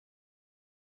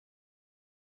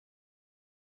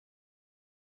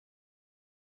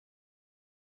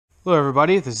Hello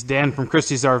everybody, this is Dan from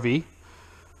Christie's RV.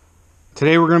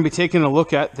 Today we're going to be taking a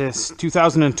look at this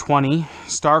 2020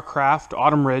 Starcraft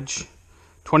Autumn Ridge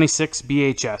 26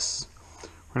 BHS.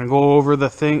 We're going to go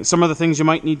over some of the things you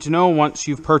might need to know once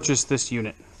you've purchased this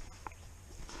unit.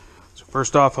 So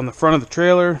first off, on the front of the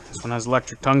trailer, this one has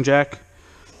electric tongue jack.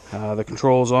 The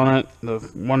controls on it, the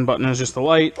one button is just the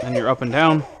light, and you're up and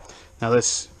down. Now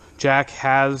this jack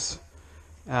has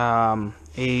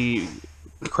a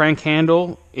crank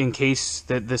handle in case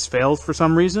that this fails for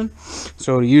some reason.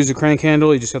 So to use the crank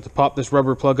handle, you just have to pop this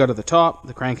rubber plug out of the top.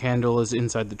 The crank handle is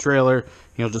inside the trailer.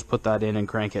 You'll just put that in and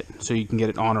crank it so you can get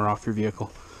it on or off your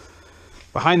vehicle.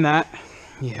 Behind that,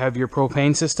 you have your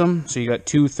propane system. So you got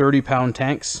two 30-pound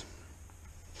tanks.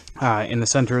 In the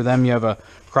center of them, you have a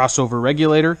crossover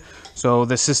regulator. So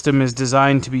the system is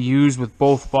designed to be used with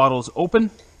both bottles open.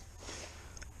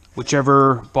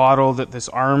 Whichever bottle that this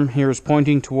arm here is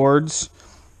pointing towards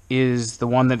is the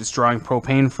one that it's drawing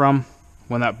propane from.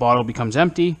 When that bottle becomes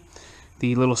empty,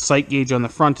 the little sight gauge on the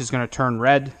front is going to turn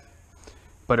red,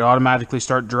 but it automatically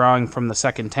start drawing from the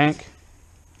second tank.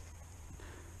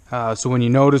 So when you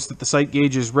notice that the sight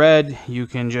gauge is red, you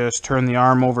can just turn the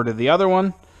arm over to the other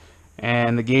one,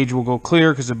 and the gauge will go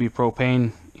clear because there'll be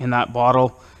propane in that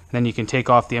bottle. And then you can take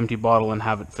off the empty bottle and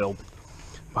have it filled.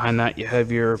 Behind that, you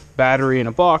have your battery in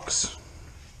a box.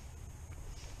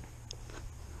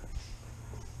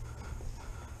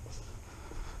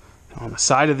 On the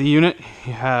side of the unit,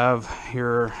 you have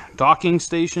your docking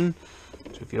station.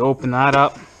 So if you open that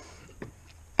up,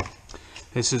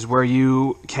 this is where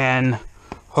you can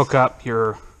hook up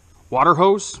your water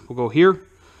hose. We'll go here.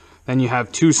 Then you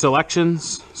have two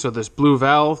selections. So this blue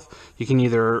valve, you can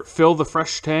either fill the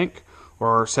fresh tank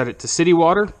or set it to city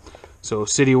water. So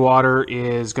city water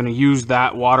is going to use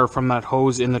that water from that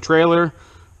hose in the trailer.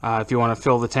 If you want to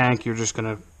fill the tank, you're just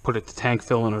going to put it to tank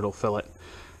fill and it'll fill it.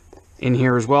 In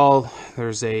here as well,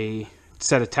 there's a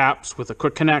set of taps with a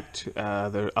quick connect.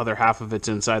 The other half of it's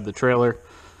inside the trailer.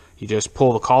 You just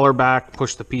pull the collar back,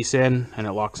 push the piece in, and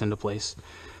it locks into place.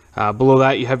 Below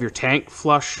that, you have your tank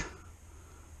flush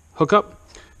hookup.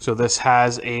 So this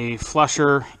has a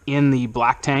flusher in the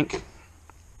black tank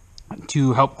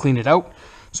to help clean it out.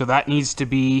 So that needs to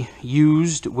be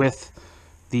used with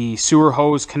the sewer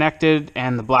hose connected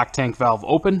and the black tank valve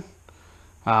open.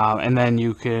 And then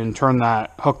you can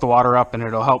hook the water up, and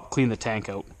it'll help clean the tank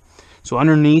out. So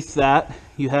underneath that,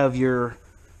 you have your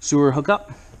sewer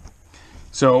hookup.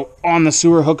 So on the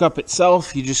sewer hookup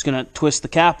itself, you're just going to twist the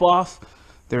cap off.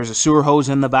 There's a sewer hose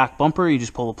in the back bumper. You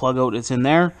just pull the plug out, it's in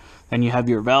there. Then you have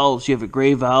your valves. You have a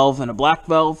gray valve and a black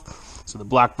valve. So the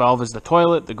black valve is the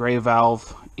toilet. The gray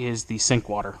valve is the sink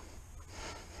water.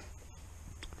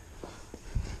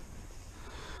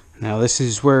 Now this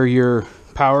is where your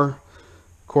power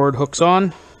cord hooks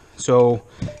on. So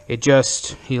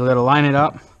you let it line it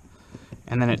up,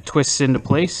 and then it twists into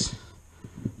place.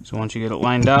 So once you get it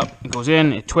lined up, it goes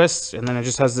in, it twists, and then it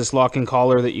just has this locking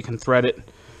collar that you can thread it,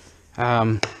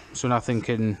 so nothing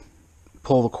can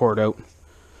pull the cord out.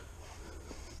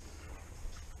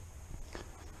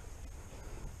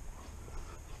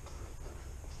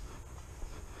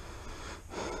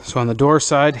 So on the door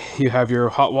side, you have your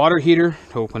hot water heater.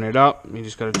 To open it up, you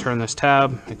just got to turn this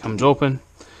tab, it comes open.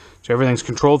 So everything's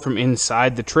controlled from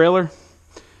inside the trailer.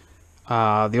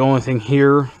 The only thing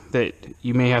here that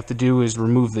you may have to do is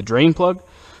remove the drain plug.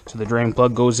 So the drain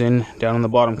plug goes in down in the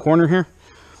bottom corner here.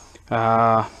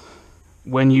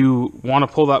 When you want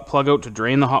to pull that plug out to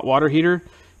drain the hot water heater,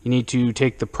 you need to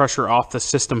take the pressure off the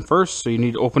system first. So you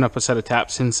need to open up a set of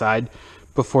taps inside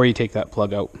before you take that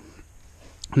plug out.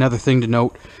 Another thing to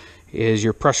note is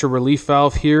your pressure relief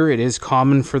valve here. It is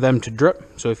common for them to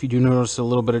drip. So if you do notice a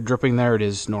little bit of dripping there, it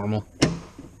is normal.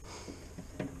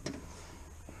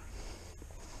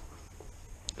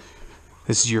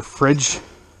 This is your fridge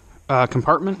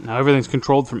compartment. Now everything's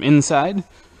controlled from inside,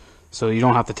 so you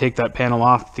don't have to take that panel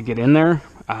off to get in there.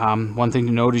 One thing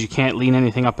to note is you can't lean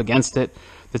anything up against it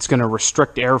that's going to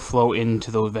restrict airflow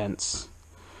into those vents.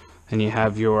 Then you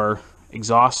have your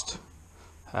exhaust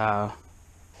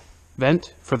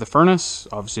vent for the furnace.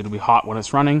 Obviously it'll be hot when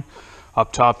it's running.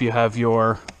 Up top you have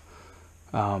your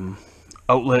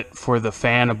outlet for the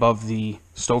fan above the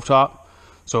stovetop.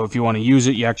 So if you want to use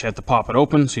it, you actually have to pop it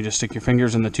open. So you just stick your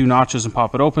fingers in the two notches and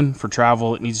pop it open. For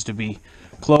travel, it needs to be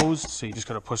closed, so you just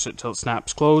got to push it till it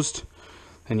snaps closed.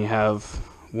 Then you have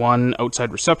one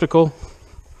outside receptacle.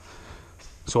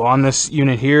 So on this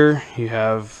unit here, you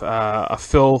have a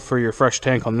fill for your fresh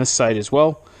tank on this side as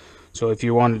well. So if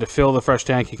you wanted to fill the fresh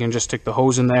tank, you can just stick the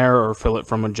hose in there or fill it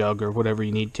from a jug or whatever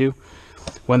you need to.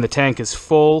 When the tank is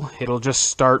full, it'll just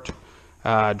start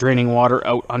draining water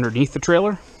out underneath the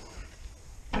trailer.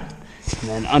 And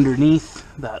then underneath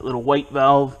that little white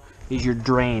valve is your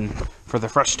drain for the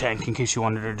fresh tank in case you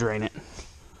wanted to drain it.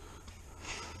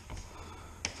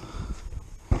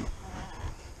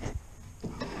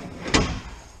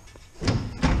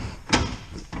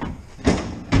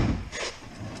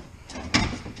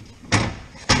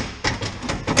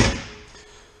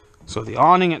 So the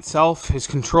awning itself is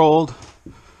controlled.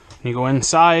 You go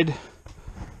inside,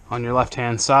 on your left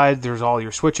hand side there's all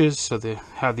your switches. So they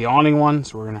have the awning one,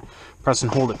 so we're going to press and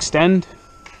hold extend.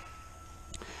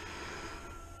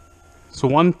 So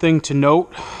one thing to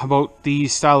note about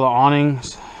these style of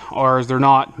awnings are they're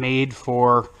not made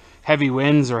for heavy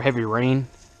winds or heavy rain.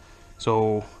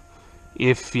 So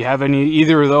if you have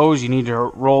either of those, you need to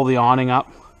roll the awning up.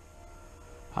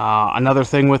 Another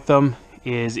thing with them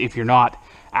is if you're not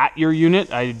at your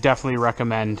unit, I definitely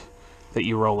recommend that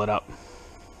you roll it up.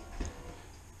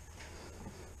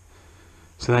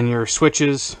 So then your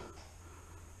switches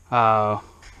are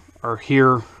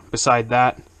here beside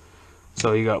that.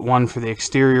 So you got one for the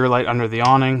exterior light under the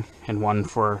awning and one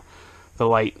for the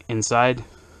light inside.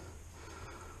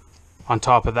 On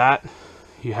top of that,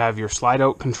 you have your slide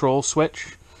out control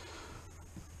switch.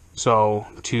 So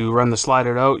to run the slide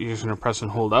it out, you're just going to press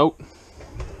and hold out.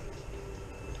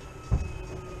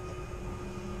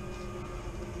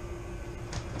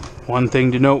 One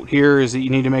thing to note here is that you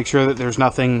need to make sure that there's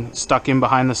nothing stuck in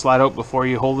behind the slide out before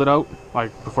you hold it out,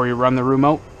 like before you run the room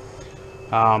out.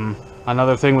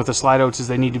 Another thing with the slide outs is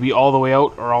they need to be all the way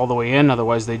out or all the way in,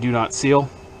 otherwise they do not seal.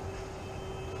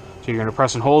 So you're going to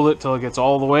press and hold it till it gets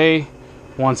all the way.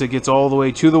 Once it gets all the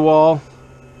way to the wall,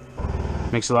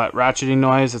 makes a lot ratcheting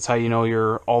noise. That's how you know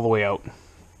you're all the way out.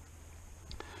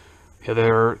 The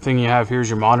other thing you have here is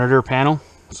your monitor panel.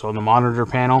 So in the monitor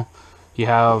panel,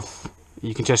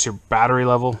 you can test your battery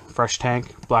level, fresh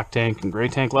tank, black tank, and gray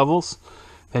tank levels.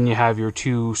 Then you have your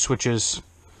two switches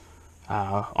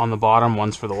on the bottom.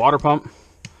 One's for the water pump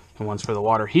and one's for the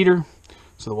water heater.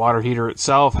 So the water heater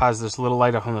itself has this little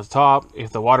light up on the top. If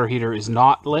the water heater is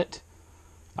not lit,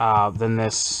 then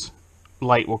this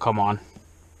light will come on.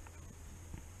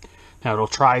 Now it'll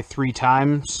try 3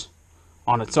 times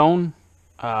on its own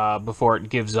before it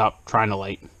gives up trying to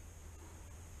light.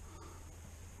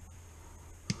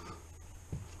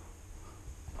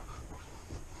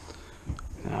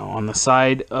 Now on the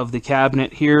side of the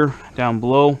cabinet here, down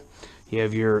below, you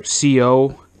have your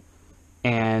CO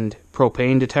and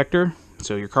propane detector.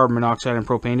 So your carbon monoxide and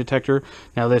propane detector.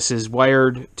 Now this is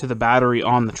wired to the battery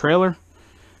on the trailer.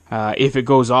 If it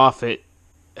goes off, it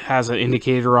has an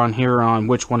indicator on here on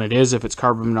which one it is, if it's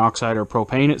carbon monoxide or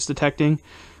propane it's detecting.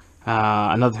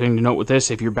 Another thing to note with this,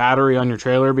 if your battery on your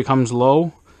trailer becomes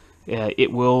low,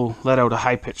 it will let out a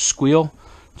high-pitched squeal.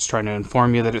 It's trying to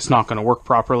inform you that it's not going to work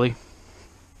properly.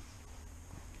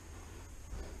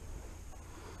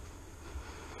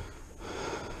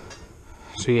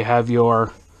 So you have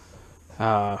your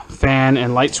fan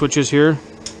and light switches here.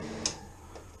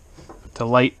 To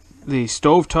light the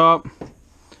stovetop,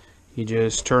 you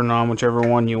just turn on whichever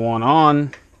one you want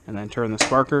on and then turn the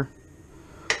sparker.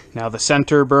 Now the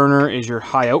center burner is your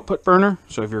high output burner,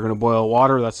 so if you're going to boil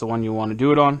water, that's the one you want to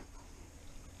do it on.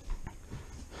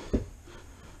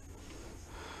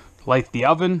 Light the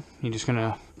oven, you're just going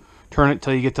to turn it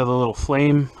till you get to the little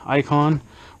flame icon.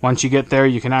 Once you get there,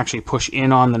 you can actually push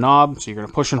in on the knob. So you're going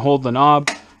to push and hold the knob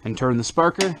and turn the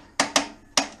sparker.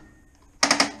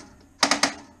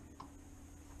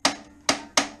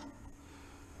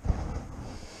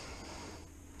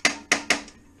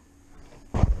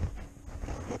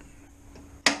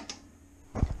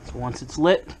 So once it's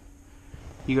lit,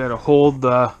 you got to hold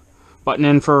the button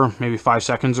in for maybe 5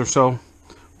 seconds or so.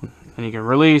 Then you can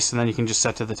release, and then you can just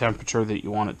set to the temperature that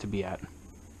you want it to be at.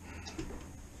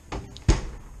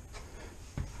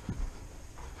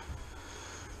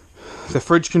 The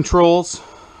fridge controls,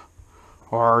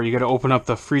 or you got to open up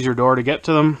the freezer door to get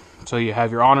to them. So you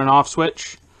have your on and off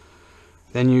switch.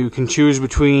 Then you can choose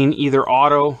between either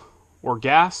auto or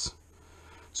gas.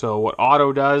 So what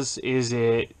auto does is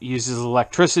it uses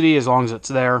electricity as long as it's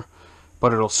there,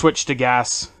 but it'll switch to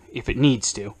gas if it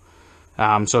needs to.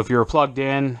 So if you're plugged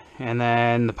in and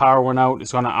then the power went out,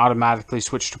 it's going to automatically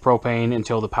switch to propane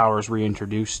until the power is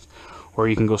reintroduced, or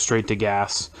you can go straight to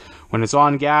gas. When it's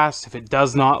on gas, if it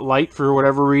does not light for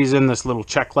whatever reason, this little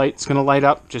check light's going to light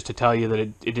up just to tell you that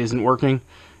it isn't working,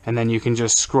 and then you can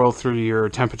just scroll through your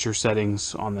temperature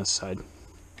settings on this side.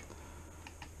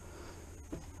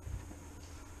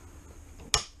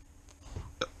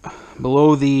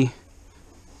 Below the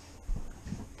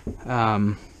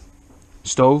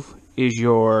stove is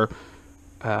your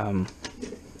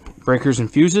breakers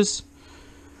and fuses.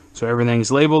 So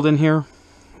everything's labeled in here.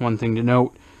 One thing to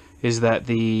note is that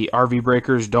the RV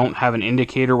breakers don't have an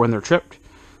indicator when they're tripped.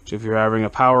 So if you're having a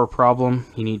power problem,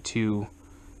 you need to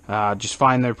just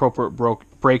find the appropriate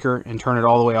breaker and turn it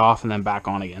all the way off and then back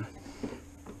on again.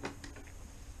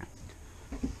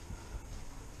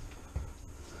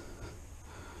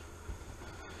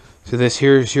 So this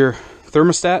here is your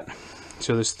thermostat.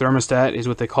 So this thermostat is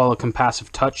what they call a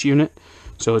compassive touch unit.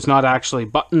 So it's not actually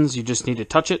buttons, you just need to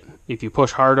touch it. If you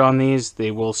push hard on these,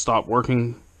 they will stop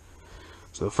working.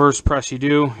 So the first press you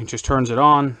do, it just turns it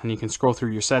on, and you can scroll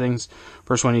through your settings.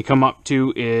 First one you come up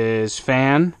to is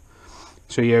fan.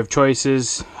 So you have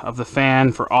choices of the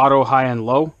fan for auto, high, and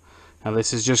low. Now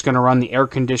this is just going to run the air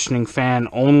conditioning fan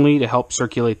only to help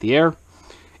circulate the air.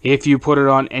 If you put it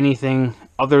on anything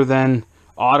other than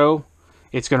auto,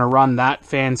 it's going to run that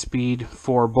fan speed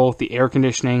for both the air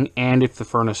conditioning and if the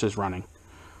furnace is running.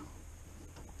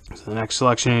 So the next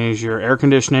selection is your air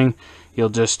conditioning. You'll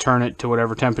just turn it to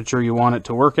whatever temperature you want it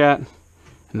to work at,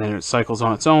 and then it cycles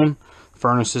on its own.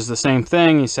 Furnace is the same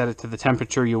thing. You set it to the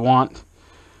temperature you want.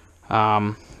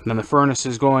 Then the furnace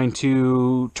is going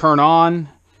to turn on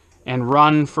and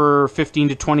run for 15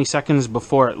 to 20 seconds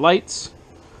before it lights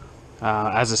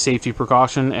as a safety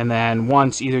precaution. And then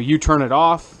once either you turn it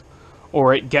off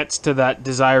or it gets to that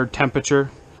desired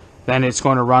temperature, then it's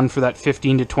going to run for that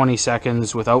 15 to 20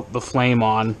 seconds without the flame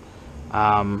on,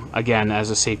 again, as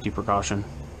a safety precaution.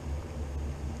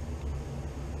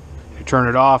 If you turn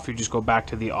it off, you just go back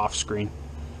to the off screen.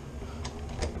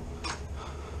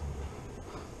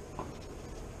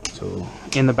 So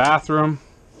in the bathroom,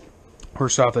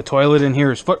 first off, the toilet in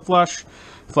here is foot flush.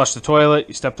 Flush the toilet,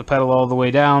 you step the pedal all the way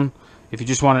down. If you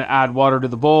just want to add water to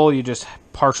the bowl, you just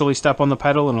partially step on the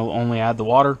pedal and it'll only add the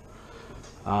water.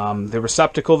 The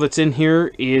receptacle that's in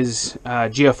here is a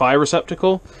GFI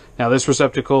receptacle. Now this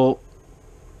receptacle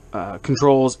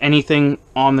controls anything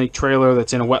on the trailer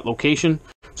that's in a wet location.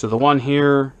 So the one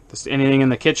here, anything in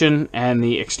the kitchen, and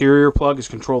the exterior plug is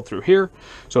controlled through here.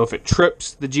 So if it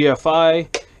trips the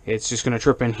GFI, it's just going to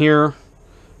trip in here.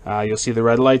 You'll see the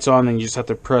red lights on, and you just have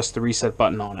to press the reset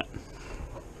button on it.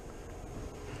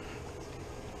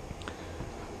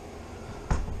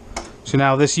 So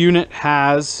now this unit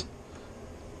has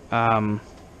winterizing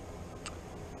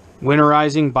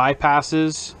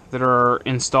bypasses that are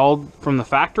installed from the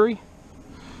factory.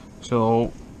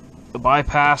 So the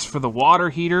bypass for the water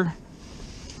heater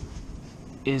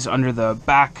is under the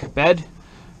back bed.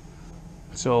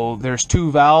 So there's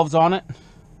two valves on it.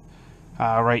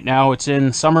 Right now it's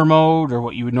in summer mode, or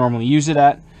what you would normally use it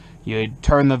at. You'd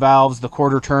turn the valves the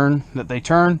quarter turn that they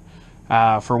turn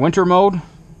for winter mode.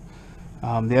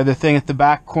 The other thing at the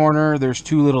back corner, there's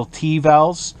two little T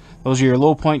valves. Those are your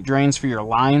low point drains for your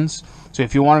lines. So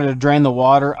if you wanted to drain the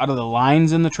water out of the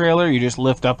lines in the trailer, you just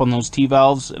lift up on those T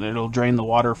valves and it'll drain the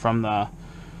water from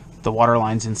the water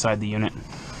lines inside the unit.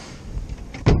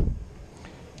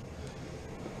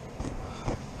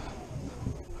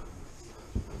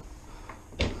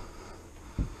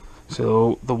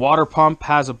 So the water pump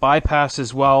has a bypass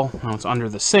as well. Now it's under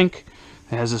the sink.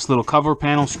 It has this little cover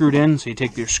panel screwed in, so you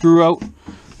take your screw out,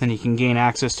 then you can gain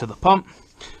access to the pump.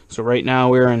 So right now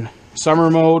we're in summer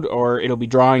mode, or it'll be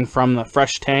drawing from the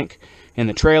fresh tank in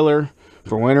the trailer.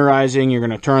 For winterizing, you're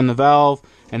going to turn the valve,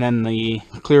 and then the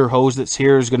clear hose that's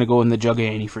here is going to go in the jug of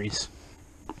antifreeze.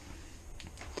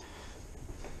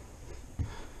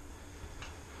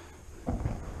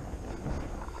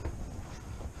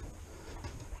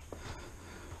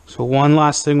 So one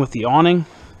last thing with the awning.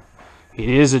 It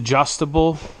is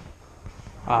adjustable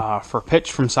for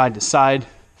pitch from side to side.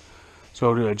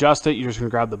 So to adjust it, you're just going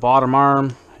to grab the bottom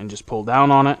arm and just pull down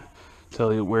on it till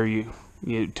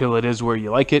it is where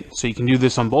you like it. So you can do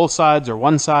this on both sides or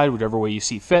one side, whatever way you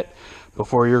see fit.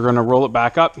 Before you're going to roll it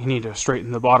back up, you need to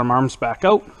straighten the bottom arms back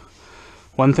out.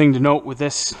 One thing to note with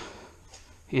this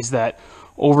is that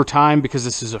over time, because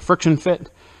this is a friction fit,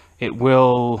 it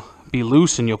will be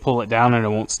loose and you'll pull it down and it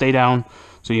won't stay down.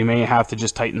 So you may have to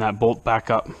just tighten that bolt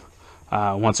back up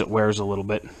once it wears a little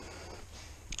bit.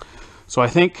 So I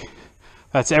think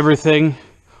that's everything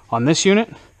on this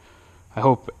unit. I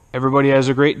hope everybody has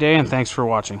a great day, and thanks for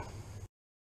watching.